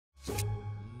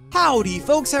Howdy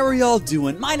folks, how are y'all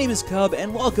doing? My name is Cub,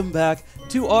 and welcome back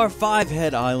to our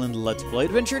 5-Head Island Let's Play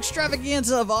Adventure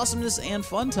Extravaganza of awesomeness and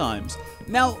fun times.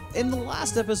 Now, in the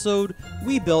last episode,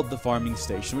 we built the farming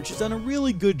station, which has done a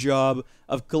really good job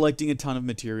of collecting a ton of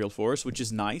material for us, which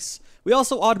is nice. We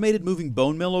also automated moving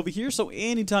bone mill over here, so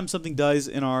anytime something dies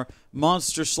in our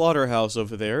monster slaughterhouse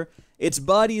over there, its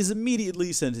body is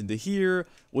immediately sent into here,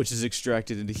 which is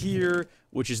extracted into here,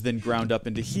 which is then ground up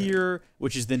into here,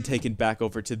 which is then taken back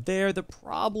over to there. The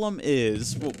problem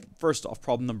is, well, first off,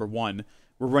 problem number one,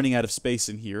 we're running out of space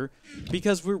in here,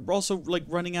 because we're also, like,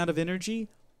 running out of energy,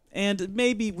 and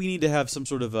maybe we need to have some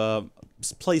sort of a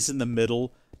place in the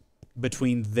middle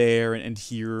between there and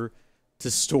here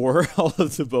to store all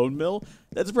of the bone mill.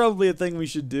 That's probably a thing we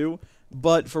should do.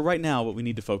 But for right now, what we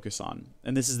need to focus on,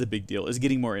 and this is the big deal, is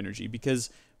getting more energy, because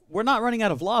we're not running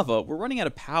out of lava, we're running out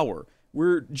of power.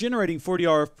 We're generating 40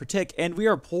 RF per tick, and we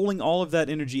are pulling all of that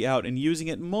energy out and using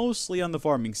it mostly on the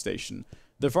farming station.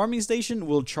 The farming station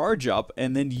will charge up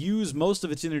and then use most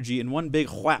of its energy in one big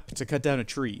whap to cut down a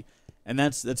tree. And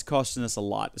that's costing us a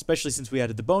lot, especially since we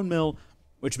added the bone mill,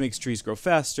 which makes trees grow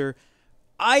faster.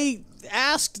 I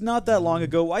asked not that long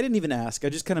ago, I didn't even ask, I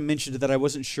just kind of mentioned that I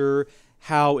wasn't sure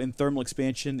how in thermal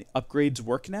expansion upgrades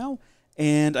work now,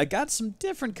 and I got some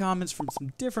different comments from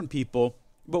some different people,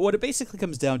 but what it basically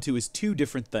comes down to is two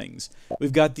different things.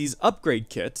 We've got these upgrade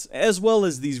kits, as well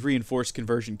as these reinforced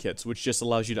conversion kits, which just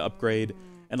allows you to upgrade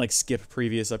and like skip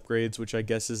previous upgrades, which I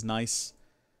guess is nice,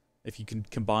 if you can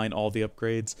combine all the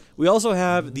upgrades. We also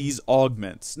have these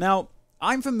augments. Now,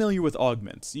 I'm familiar with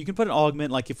augments. You can put an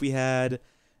augment, like if we had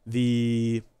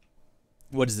the,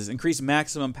 what is this, increase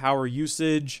maximum power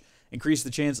usage, increase the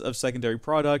chance of secondary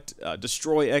product,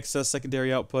 destroy excess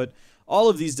secondary output, all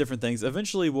of these different things.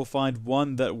 Eventually we'll find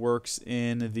one that works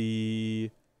in the,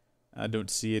 I don't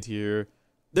see it here.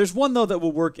 There's one though that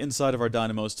will work inside of our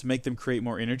dynamos to make them create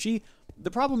more energy.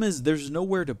 The problem is there's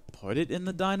nowhere to put it in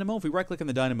the dynamo. If we right click on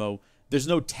the dynamo, there's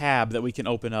no tab that we can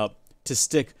open up to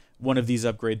stick one of these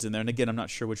upgrades in there. And again, I'm not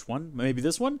sure which one. Maybe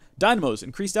this one? Dynamos,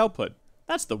 increased output.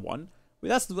 That's the one. We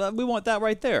want that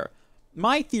right there.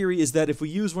 My theory is that if we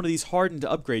use one of these hardened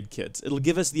upgrade kits, it'll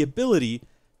give us the ability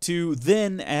to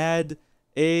then add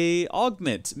a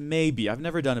augment, maybe. I've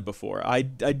never done it before. I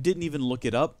didn't even look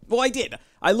it up. Well, I did.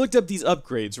 I looked up these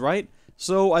upgrades, right?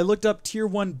 So I looked up tier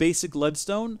 1 basic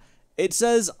leadstone. It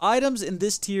says, items in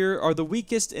this tier are the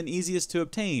weakest and easiest to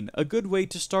obtain. A good way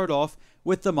to start off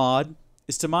with the mod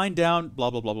is to mine down blah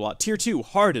blah blah blah. Tier 2,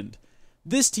 hardened.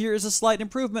 This tier is a slight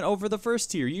improvement over the first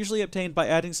tier, usually obtained by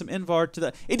adding some invar to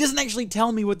the... It doesn't actually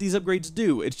tell me what these upgrades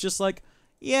do. It's just like,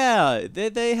 yeah,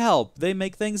 they help. They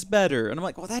make things better. And I'm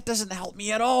like, well, that doesn't help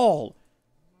me at all.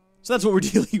 So that's what we're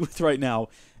dealing with right now.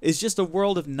 It's just a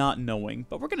world of not knowing,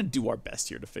 but we're going to do our best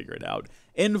here to figure it out.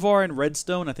 Invar and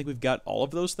redstone, I think we've got all of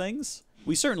those things.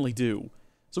 We certainly do.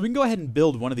 So we can go ahead and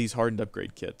build one of these hardened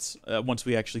upgrade kits once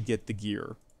we actually get the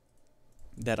gear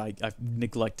that I've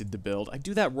neglected to build. I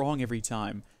do that wrong every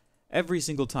time. Every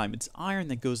single time. It's iron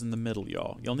that goes in the middle,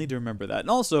 y'all. Y'all need to remember that. And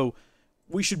also,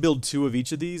 we should build 2 of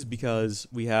each of these because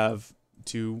we have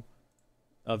 2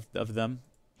 of them.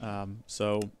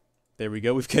 So, there we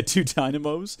go. We've got 2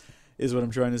 dynamos, is what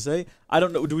I'm trying to say. I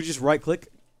don't know. Do we just right-click?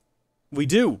 We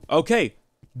do. Okay.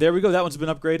 There we go. That one's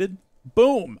been upgraded.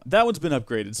 Boom. That one's been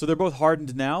upgraded. So, they're both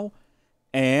hardened now.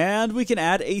 And we can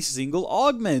add a single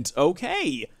augment.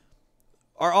 Okay.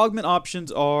 Our augment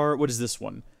options are, what is this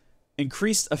one?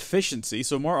 Increased efficiency,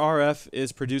 so more RF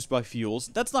is produced by fuels.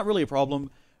 That's not really a problem.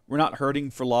 We're not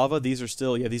hurting for lava. These are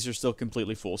still, yeah, these are still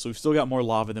completely full. So we've still got more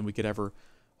lava than we could ever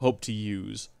hope to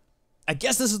use. I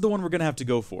guess this is the one we're going to have to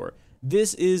go for.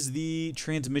 This is the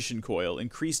transmission coil,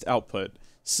 increased output.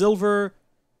 Silver,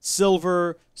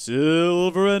 silver,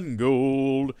 silver and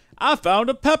gold. I found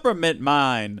a peppermint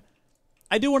mine.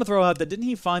 I do want to throw out that, didn't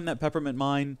he find that peppermint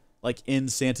mine like in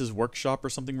Santa's workshop or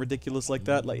something ridiculous like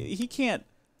that? Like, you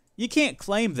can't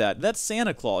claim that. That's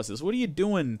Santa Claus's. What are you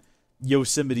doing,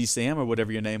 Yosemite Sam, or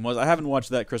whatever your name was? I haven't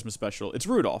watched that Christmas special. It's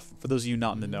Rudolph, for those of you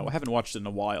not in the know. I haven't watched it in a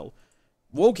while.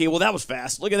 Okay, well, that was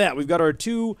fast. Look at that. We've got our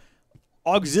 2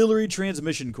 auxiliary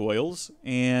transmission coils,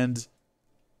 and...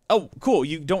 Oh, cool.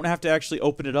 You don't have to actually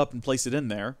open it up and place it in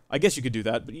there. I guess you could do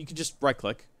that, but you can just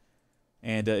right-click,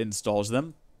 and it installs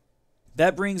them.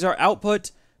 That brings our output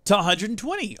to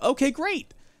 120. Okay,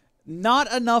 great.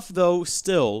 Not enough, though,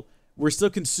 still. We're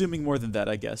still consuming more than that,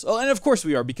 I guess. Oh, and of course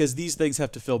we are, because these things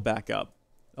have to fill back up.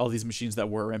 All these machines that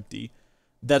were empty.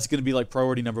 That's going to be like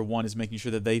priority number 1, is making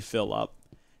sure that they fill up.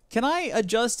 Can I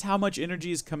adjust how much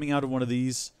energy is coming out of one of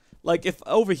these? Like, if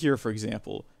over here, for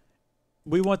example,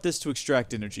 we want this to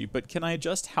extract energy, but can I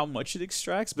adjust how much it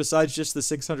extracts besides just the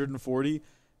 640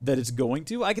 that it's going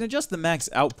to. I can adjust the max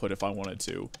output if I wanted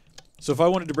to. So if I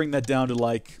wanted to bring that down to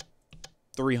like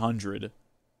 300,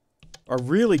 or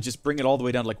really just bring it all the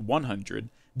way down to like 100,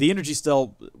 the energy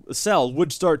cell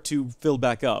would start to fill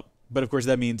back up. But of course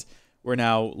that means we're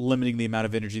now limiting the amount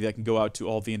of energy that can go out to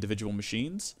all the individual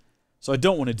machines. So I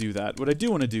don't want to do that. What I do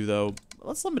want to do though,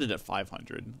 let's limit it at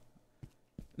 500.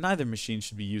 Neither machine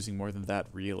should be using more than that,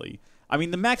 really. I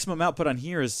mean, the maximum output on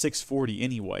here is 640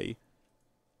 anyway.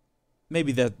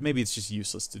 Maybe it's just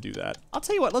useless to do that. I'll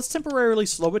tell you what, let's temporarily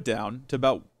slow it down to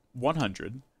about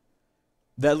 100.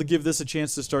 That'll give this a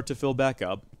chance to start to fill back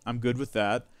up. I'm good with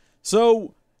that.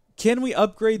 So, can we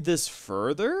upgrade this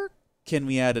further? Can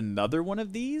we add another one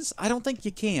of these? I don't think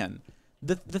you can.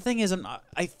 The thing is,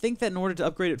 I think that in order to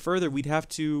upgrade it further, we'd have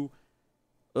to...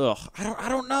 I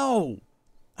don't know.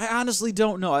 I honestly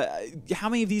don't know. How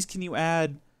many of these can you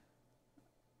add?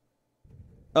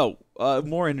 Oh,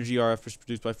 more energy RF is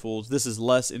produced by fuels. This is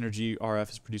less energy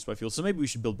RF is produced by fuels. So maybe we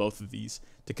should build both of these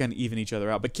to kind of even each other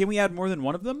out. But can we add more than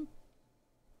one of them?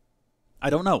 I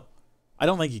don't know. I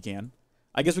don't think you can.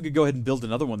 I guess we could go ahead and build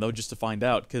another one, though, just to find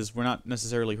out, because we're not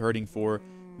necessarily hurting for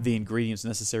the ingredients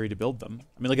necessary to build them.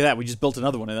 I mean, look at that. We just built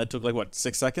another one, and that took, like, what,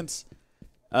 6 seconds?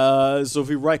 So if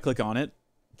we right-click on it,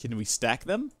 can we stack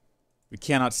them? We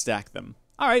cannot stack them.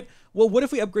 All right. Well, what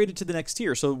if we upgraded to the next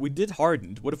tier? So we did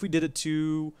hardened. What if we did it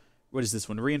to... What is this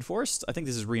one? Reinforced? I think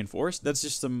this is reinforced. That's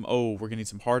just some... Oh, we're going to need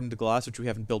some hardened glass, which we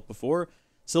haven't built before.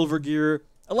 Silver gear.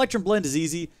 Electrum blend is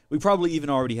easy. We probably even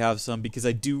already have some, because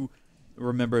I do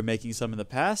remember making some in the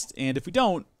past. And if we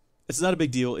don't, it's not a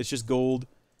big deal. It's just gold.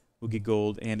 We'll get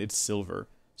gold, and it's silver.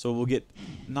 So we'll get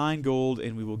 9 gold,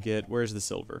 and we will get... Where's the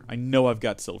silver? I know I've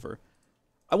got silver.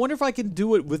 I wonder if I can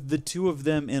do it with the 2 of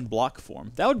them in block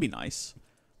form. That would be nice.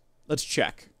 Let's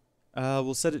check.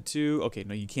 We'll set it to... Okay,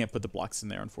 no, you can't put the blocks in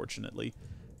there, unfortunately.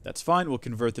 That's fine. We'll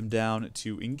convert them down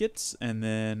to ingots, and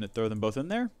then throw them both in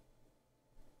there.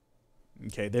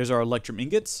 Okay, there's our electrum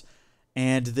ingots.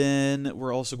 And then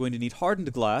we're also going to need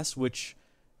hardened glass, which...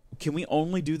 Can we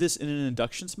only do this in an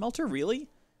induction smelter? Really?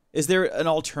 Is there an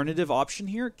alternative option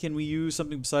here? Can we use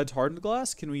something besides hardened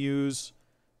glass? Can we use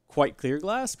quite clear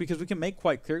glass? Because we can make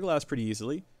quite clear glass pretty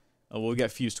easily. Oh, well, we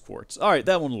got fused quartz. Alright,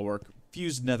 that one will work.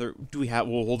 Fused nether... Do we have...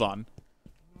 Well, hold on.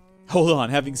 Hold on.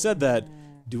 Having said that,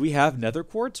 do we have nether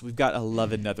quartz? We've got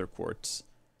 11 nether quartz.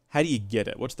 How do you get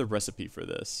it? What's the recipe for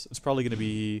this? It's probably going to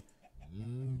be...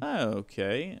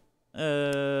 Okay.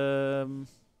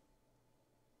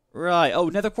 Right. Oh,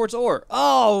 nether quartz ore.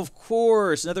 Oh, of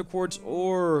course. Nether quartz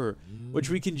ore. Which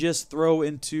we can just throw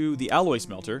into the alloy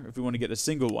smelter if we want to get a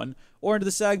single one. Or into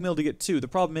the sag mill to get 2. The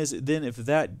problem is then if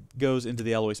that goes into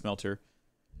the alloy smelter,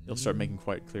 it'll start making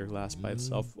quite clear glass by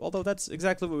itself. Although that's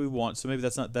exactly what we want, so maybe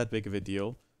that's not that big of a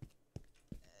deal.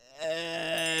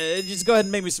 Just go ahead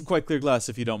and make me some quite clear glass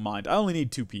if you don't mind. I only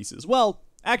need 2 pieces. Well,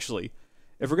 actually,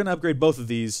 if we're going to upgrade both of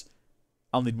these,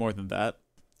 I'll need more than that.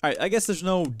 Alright, I guess there's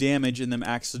no damage in them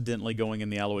accidentally going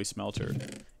in the alloy smelter.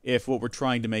 If what we're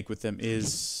trying to make with them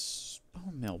is...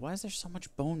 Bone meal. Why is there so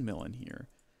much bone meal in here?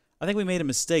 I think we made a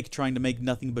mistake trying to make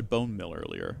nothing but bone meal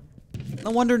earlier.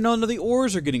 No wonder none of the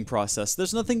ores are getting processed.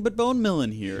 There's nothing but bone meal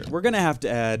in here. We're going to have to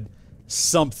add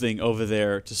something over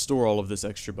there to store all of this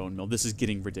extra bone meal. This is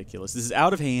getting ridiculous. This is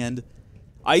out of hand.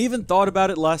 I even thought about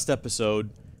it last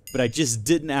episode, but I just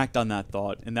didn't act on that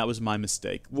thought, and that was my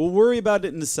mistake. We'll worry about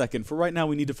it in a second. For right now,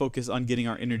 we need to focus on getting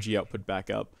our energy output back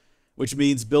up, which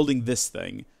means building this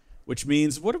thing. Which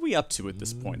means, what are we up to at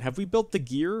this point? Have we built the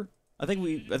gear? I think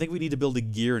we need to build a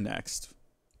gear next.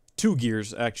 2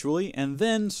 gears, actually, and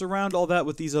then surround all that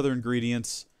with these other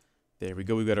ingredients. There we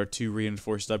go. We've got our 2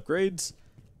 reinforced upgrades.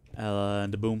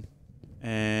 And a boom.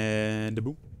 And a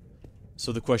boom.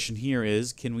 So the question here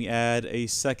is, can we add a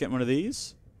second one of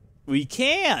these? We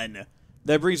can!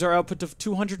 That brings our output to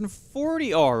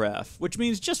 240 RF, which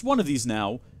means just one of these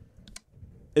now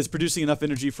is producing enough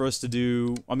energy for us to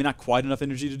do... I mean, not quite enough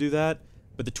energy to do that,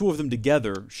 but the 2 of them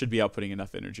together should be outputting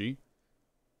enough energy.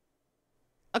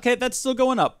 Okay, that's still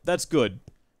going up. That's good.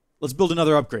 Let's build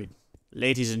another upgrade.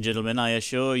 Ladies and gentlemen, I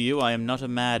assure you I am not a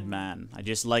madman. I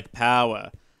just like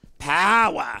power.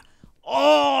 Power!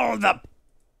 All the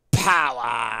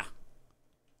power!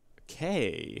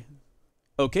 Okay.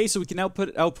 Okay, so we can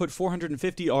output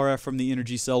 450 RF from the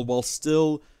energy cell while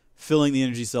still filling the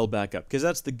energy cell back up. Because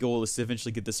that's the goal, is to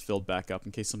eventually get this filled back up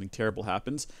in case something terrible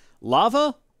happens.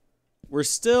 Lava? We're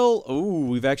still... Ooh,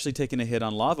 we've actually taken a hit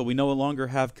on lava. We no longer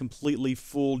have completely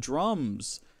full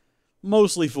drums.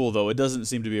 Mostly full, though. It doesn't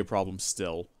seem to be a problem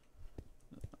still.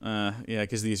 Yeah,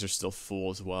 because these are still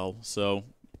full as well. So,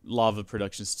 lava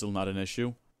production is still not an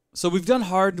issue. So we've done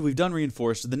hard, we've done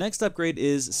reinforced. The next upgrade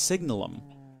is Signalum.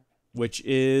 which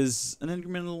is an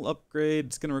incremental upgrade.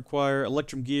 It's going to require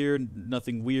electrum gear,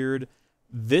 nothing weird.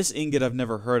 This ingot I've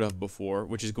never heard of before,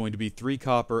 which is going to be 3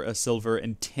 copper, a silver,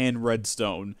 and 10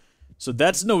 redstone. So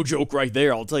that's no joke right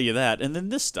there, I'll tell you that. And then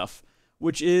this stuff,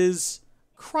 which is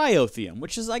cryotheum,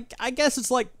 which is like, I guess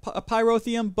it's like a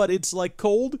pyrotheum, but it's like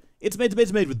cold. It's made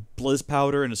with blizz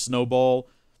powder and a snowball,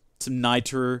 some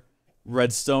niter,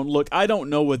 redstone. Look, I don't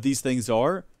know what these things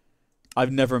are.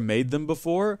 I've never made them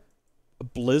before. A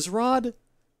blizz rod?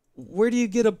 Where do you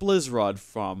get a blizz rod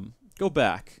from? Go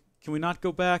back. Can we not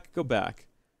go back? Go back.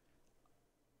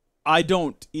 I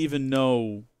don't even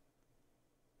know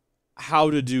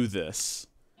how to do this.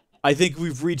 I think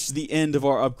we've reached the end of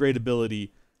our upgradability.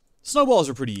 Snowballs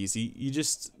are pretty easy. You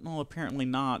just... well, apparently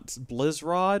not. Blizz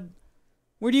rod?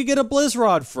 Where do you get a blizz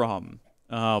rod from?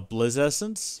 Blizz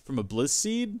essence? From a blizz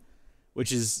seed?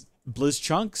 Which is blizz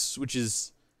chunks? Which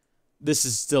is... this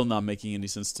is still not making any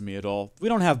sense to me at all. We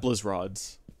don't have blizz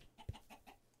rods.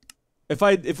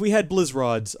 If we had blizz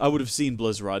rods, I would have seen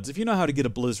blizz rods. If you know how to get a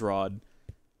blizz rod,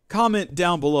 comment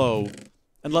down below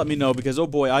and let me know, because oh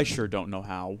boy, I sure don't know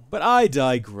how. But I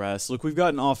digress. Look, we've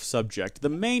gotten off subject. The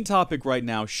main topic right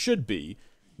now should be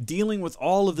dealing with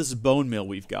all of this bone meal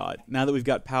we've got, now that we've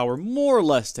got power more or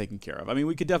less taken care of. I mean,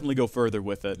 we could definitely go further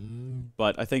with it,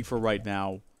 but I think for right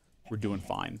now, we're doing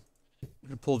fine. We're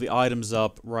going to pull the items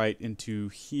up right into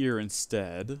here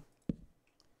instead.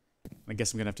 I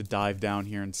guess I'm going to have to dive down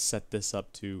here and set this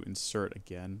up to insert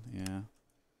again. Yeah.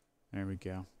 There we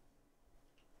go.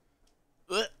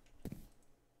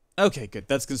 Okay, good.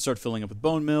 That's going to start filling up with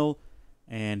bone meal,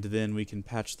 and then we can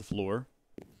patch the floor.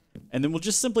 And then we'll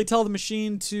just simply tell the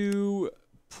machine to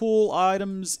pull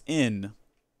items in.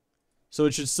 So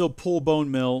it should still pull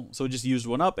bone meal, so it just used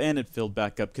one up, and it filled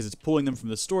back up, because it's pulling them from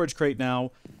the storage crate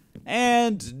now.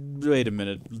 And, wait a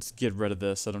minute, let's get rid of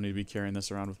this. I don't need to be carrying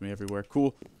this around with me everywhere.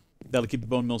 Cool. That'll keep the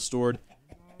bone meal stored.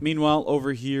 Meanwhile,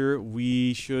 over here,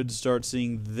 we should start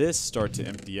seeing this start to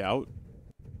empty out.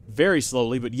 Very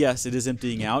slowly, but yes, it is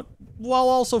emptying out, while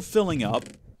also filling up.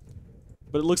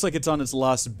 But it looks like it's on its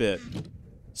last bit.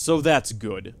 So that's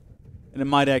good. And it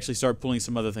might actually start pulling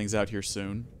some other things out here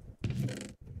soon.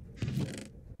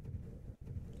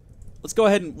 Let's go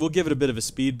ahead and we'll give it a bit of a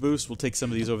speed boost. We'll take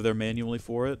some of these over there manually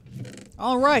for it.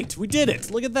 Alright, we did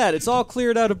it! Look at that, it's all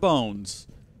cleared out of bones.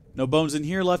 No bones in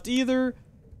here left either.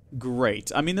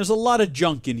 Great. I mean, there's a lot of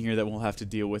junk in here that we'll have to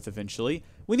deal with eventually.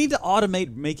 We need to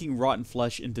automate making rotten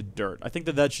flesh into dirt. I think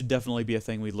that should definitely be a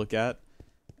thing we look at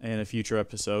in a future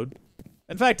episode.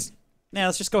 In fact, yeah,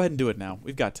 let's just go ahead and do it now.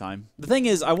 We've got time. The thing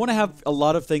is, I want to have a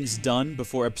lot of things done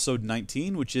before episode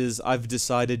 19, which is, I've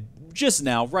decided just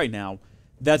now, right now,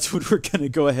 that's when we're going to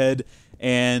go ahead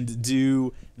and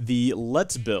do the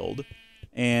Let's Build.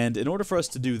 And in order for us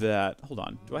to do that, hold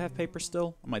on, do I have paper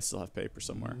still? I might still have paper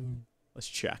somewhere. Let's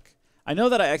check. I know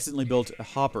that I accidentally built a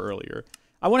hopper earlier.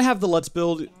 I want to have the Let's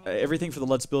Build, everything for the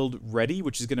Let's Build ready,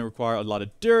 which is going to require a lot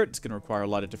of dirt, it's going to require a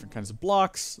lot of different kinds of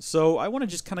blocks, so I want to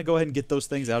just kind of go ahead and get those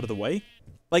things out of the way.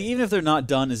 Like, even if they're not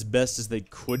done as best as they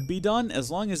could be done,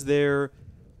 as long as they're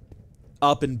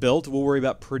up and built, we'll worry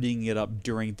about prettying it up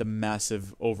during the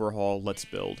massive overhaul Let's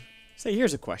Build. Say,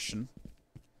 here's a question.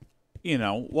 You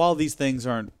know, while these things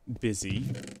aren't busy,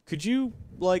 could you,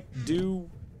 like,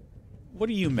 what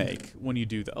do you make when you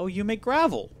do that? Oh, you make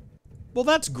gravel. Well,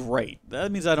 that's great.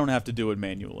 That means I don't have to do it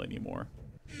manual anymore.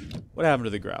 What happened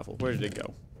to the gravel? Where did it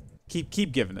go?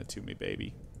 Keep giving it to me,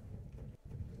 baby.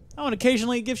 Oh, and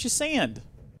occasionally it gives you sand.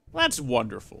 Well, that's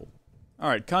wonderful.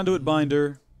 Alright, conduit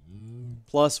binder.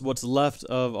 Plus what's left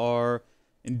of our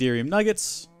Enderium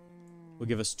nuggets will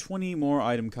give us 20 more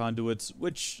item conduits,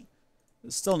 which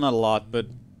is still not a lot, but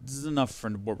this is enough for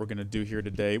what we're going to do here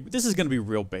today. This is going to be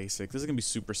real basic. This is going to be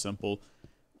super simple.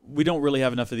 We don't really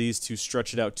have enough of these to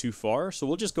stretch it out too far, so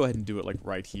we'll just go ahead and do it like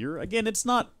right here. Again, it's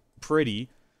not pretty,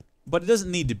 but it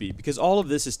doesn't need to be, because all of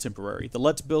this is temporary. The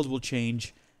Let's Build will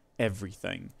change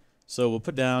everything. So we'll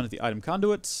put down the item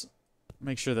conduits,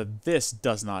 make sure that this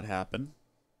does not happen.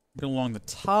 Go along the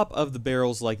top of the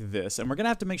barrels like this, and we're going to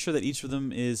have to make sure that each of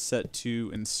them is set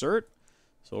to insert.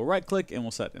 So we'll right-click and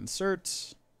we'll set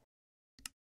insert.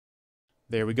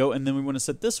 There we go, and then we want to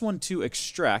set this one to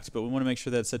extract, but we want to make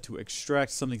sure that it's set to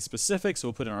extract something specific, so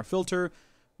we'll put in our filter.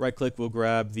 Right-click, we'll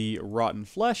grab the rotten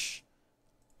flesh,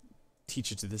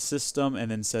 teach it to the system, and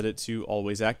then set it to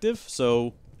always active.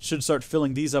 So should start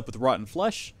filling these up with rotten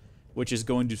flesh, which is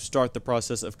going to start the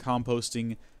process of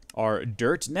composting our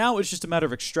dirt. Now it's just a matter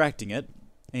of extracting it,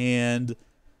 and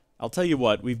I'll tell you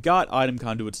what, we've got item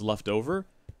conduits left over.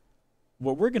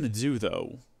 What we're going to do,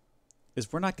 though,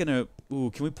 is we're not gonna... Ooh,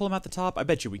 can we pull them out the top? I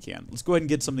bet you we can. Let's go ahead and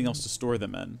get something else to store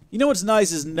them in. You know what's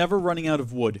nice is never running out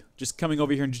of wood. Just coming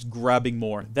over here and just grabbing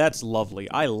more. That's lovely.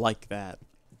 I like that.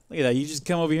 Look at that. You just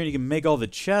come over here and you can make all the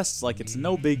chests like it's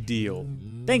no big deal.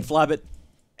 Dang, Flabbit.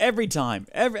 Every time.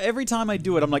 Every time I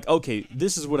do it, I'm like, okay,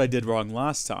 this is what I did wrong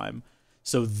last time.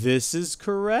 So this is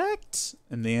correct?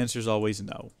 And the answer is always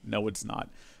no. No, it's not.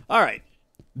 All right.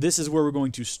 This is where we're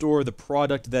going to store the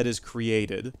product that is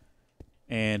created.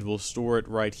 And we'll store it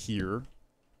right here.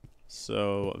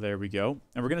 So, there we go.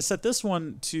 And we're going to set this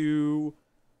one to...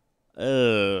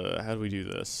 how do we do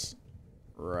this?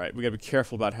 Right, we got to be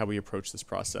careful about how we approach this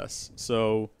process.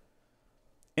 So,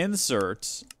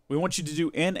 insert. We want you to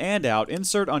do in and out.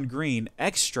 Insert on green.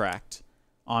 Extract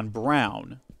on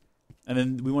brown. And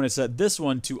then we want to set this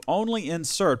one to only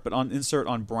insert, but on insert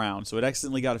on brown. So it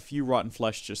accidentally got a few rotten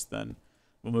flesh just then.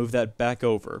 We'll move that back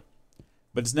over.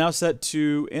 But it's now set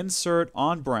to insert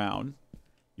on brown.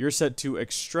 You're set to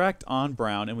extract on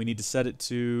brown, and we need to set it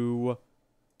to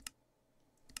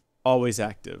always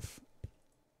active.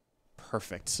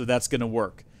 Perfect. So that's going to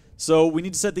work. So we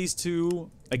need to set these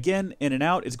to, again, in and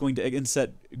out. It's going to again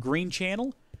set green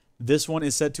channel. This one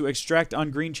is set to extract on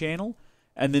green channel.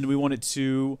 And then we want it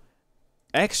to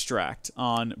extract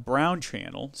on brown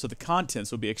channel, so the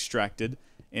contents will be extracted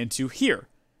into here,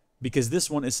 because this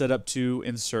one is set up to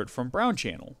insert from brown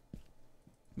channel,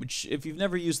 which, if you've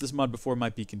never used this mod before,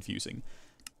 might be confusing.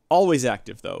 Always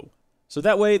active, though. So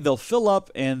that way, they'll fill up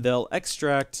and they'll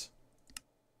extract.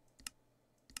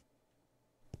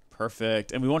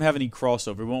 Perfect. And we won't have any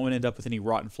crossover. We won't end up with any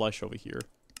rotten flesh over here.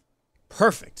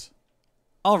 Perfect.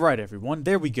 All right, everyone.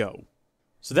 There we go.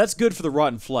 So that's good for the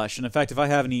rotten flesh, and in fact, if I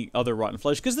have any other rotten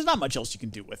flesh, because there's not much else you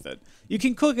can do with it. You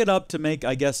can cook it up to make,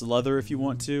 I guess, leather if you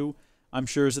want to. I'm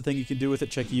sure is a thing you can do with it.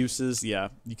 Check uses. Yeah,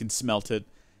 you can smelt it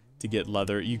to get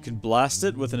leather. You can blast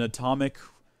it with an atomic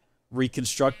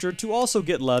reconstructor to also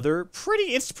get leather.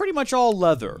 It's pretty much all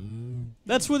leather.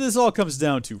 That's what this all comes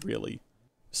down to, really.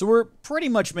 So we're pretty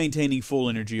much maintaining full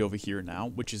energy over here now,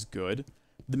 which is good.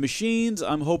 The machines,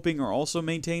 I'm hoping, are also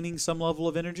maintaining some level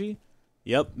of energy.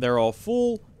 Yep, they're all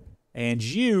full. And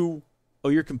you... Oh,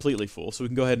 you're completely full, so we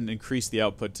can go ahead and increase the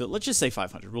output to, let's just say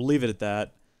 500. We'll leave it at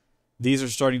that. These are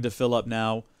starting to fill up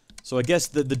now. So I guess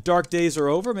the dark days are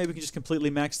over. Maybe we can just completely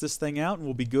max this thing out and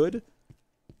we'll be good.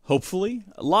 Hopefully.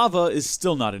 Lava is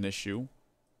still not an issue.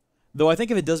 Though I think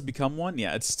if it does become one,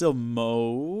 yeah, it's still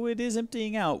it is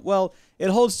emptying out. Well, it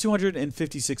holds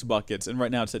 256 buckets, and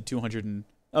right now it's at 200 and...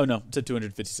 Oh, no, it's at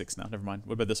 256 now. Never mind.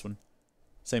 What about this one?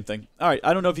 Same thing. All right,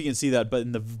 I don't know if you can see that, but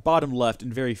in the bottom left,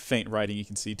 in very faint writing, you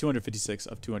can see 256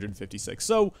 of 256.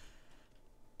 So,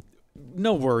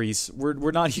 no worries.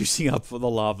 We're not using up the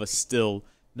lava still.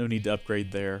 No need to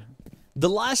upgrade there. The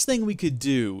last thing we could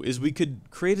do is we could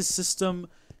create a system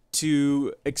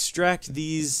to extract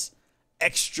these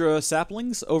extra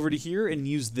saplings over to here and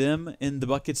use them in the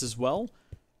buckets as well.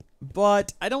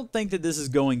 But I don't think that this is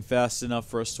going fast enough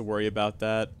for us to worry about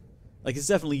that. Like, it's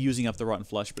definitely using up the rotten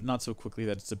flesh, but not so quickly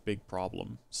that it's a big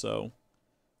problem. So,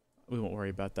 we won't worry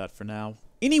about that for now.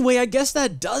 Anyway, I guess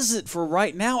that does it for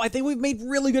right now. I think we've made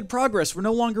really good progress. We're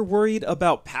no longer worried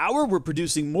about power. We're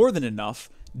producing more than enough.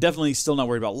 Definitely still not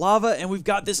worried about lava. And we've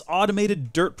got this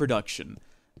automated dirt production.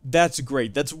 That's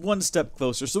great. That's one step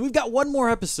closer. So we've got one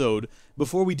more episode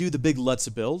before we do the big Let's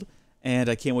Build. And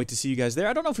I can't wait to see you guys there.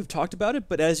 I don't know if we've talked about it,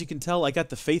 but as you can tell, I got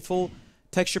the Faithful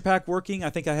texture pack working. I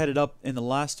think I had it up in the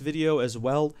last video as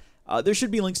well. There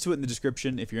should be links to it in the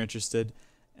description if you're interested.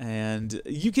 And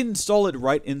you can install it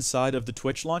right inside of the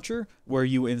Twitch launcher where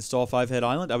you install Five Head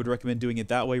Island. I would recommend doing it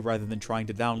that way rather than trying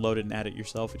to download it and add it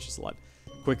yourself. It's just a lot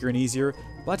quicker and easier.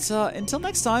 But until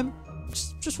next time,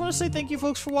 just want to say thank you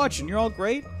folks for watching. You're all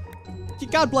great.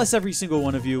 God bless every single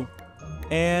one of you.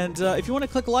 And if you want to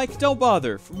click like, don't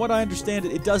bother. From what I understand,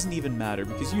 it doesn't even matter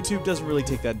because YouTube doesn't really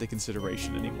take that into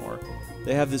consideration anymore.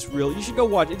 They have this real... You should go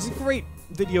watch it. It's a great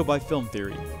video by Film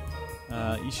Theory.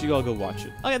 You should all go watch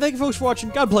it. Okay, thank you folks for watching.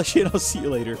 God bless you, and I'll see you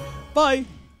later. Bye!